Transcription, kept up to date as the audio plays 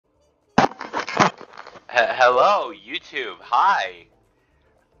Hello, YouTube. Hi.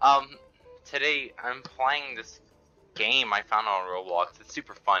 Um, Today I'm playing this game I found on Roblox. It's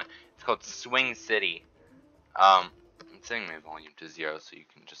super fun. It's called Swing City. I'm setting my volume to 0 so you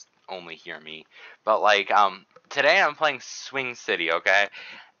can just only hear me. But today I'm playing Swing City, okay?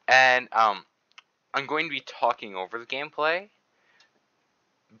 And I'm going to be talking over the gameplay.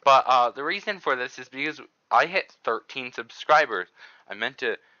 But the reason for this is because I hit 13 subscribers. I meant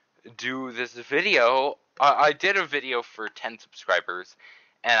to do this video. I did a video for 10 subscribers,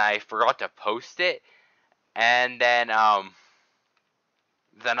 and I forgot to post it. And then I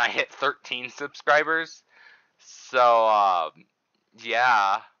hit 13 subscribers. So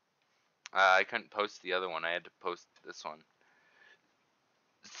yeah, I couldn't post the other one. I had to post this one.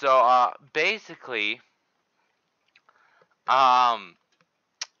 So basically, um,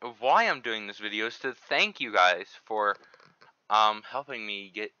 why I'm doing this video is to thank you guys for helping me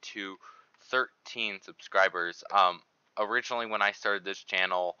get to 13 subscribers. Originally when I started this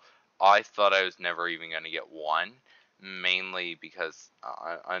channel, I thought I was never even going to get one, mainly because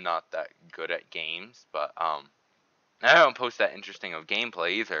I'm not that good at games, but I don't post that interesting of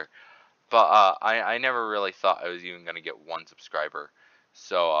gameplay either. But I never really thought I was even going to get one subscriber.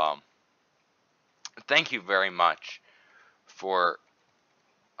 So thank you very much for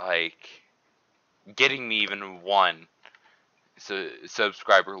like getting me even one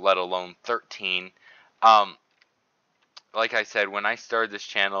subscriber, let alone 13. Um, like I said, when I started this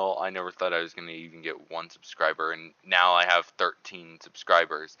channel, I never thought I was going to even get one subscriber, and now I have 13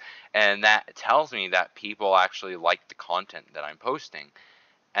 subscribers. And that tells me that people actually like the content that I'm posting.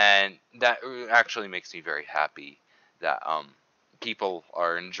 And that actually makes me very happy that people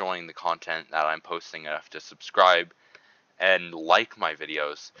are enjoying the content that I'm posting enough to subscribe and like my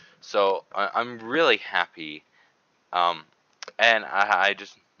videos. So I'm really happy. Um, and I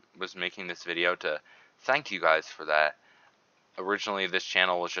just was making this video to thank you guys for that. Originally, this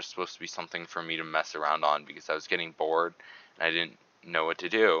channel was just supposed to be something for me to mess around on because I was getting bored and I didn't know what to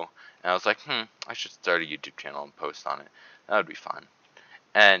do. And I was like, I should start a YouTube channel and post on it. That would be fun.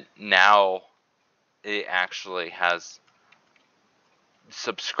 And now it actually has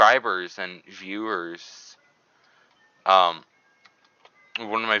subscribers and viewers. Um,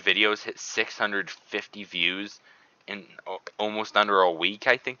 One of my videos hit 650 views in almost under a week,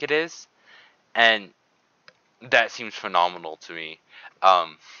 I think it is. And that seems phenomenal to me.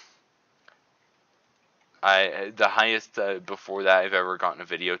 Um, the highest before that I've ever gotten a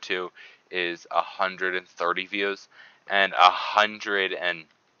video to is 130 views, and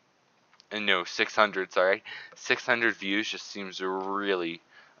 600. Sorry, 600 views just seems really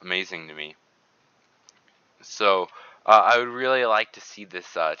amazing to me. So I would really like to see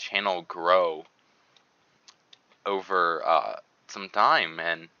this channel grow over some time,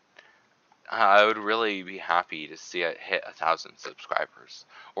 and I would really be happy to see it hit 1,000 subscribers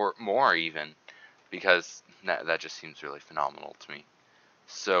or more even, because that just seems really phenomenal to me.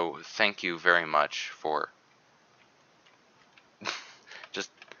 So thank you very much for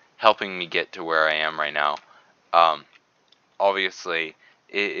just helping me get to where I am right now. Um, Obviously,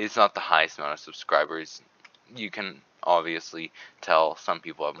 it's not the highest amount of subscribers. You can obviously tell some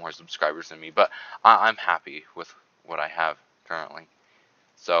people have more subscribers than me, but I'm happy with what I have currently.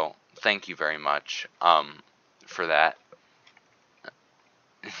 So thank you very much for that.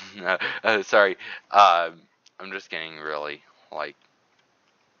 Sorry, I'm just getting really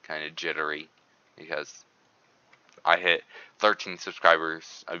kind of jittery because I hit 13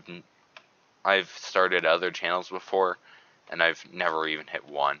 subscribers. I've started other channels before, and I've never even hit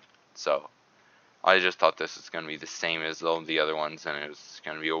one. So I just thought this was going to be the same as all the other ones, and it was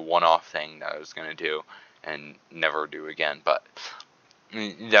going to be a one-off thing that I was going to do and never do again. But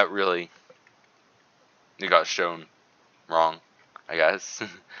that really, it got shown wrong, I guess.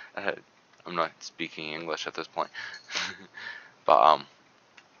 I'm not speaking English at this point. But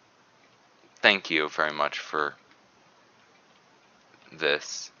thank you very much for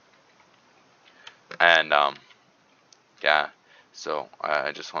this. And yeah, so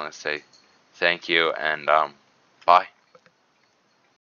I just want to say thank you, and bye.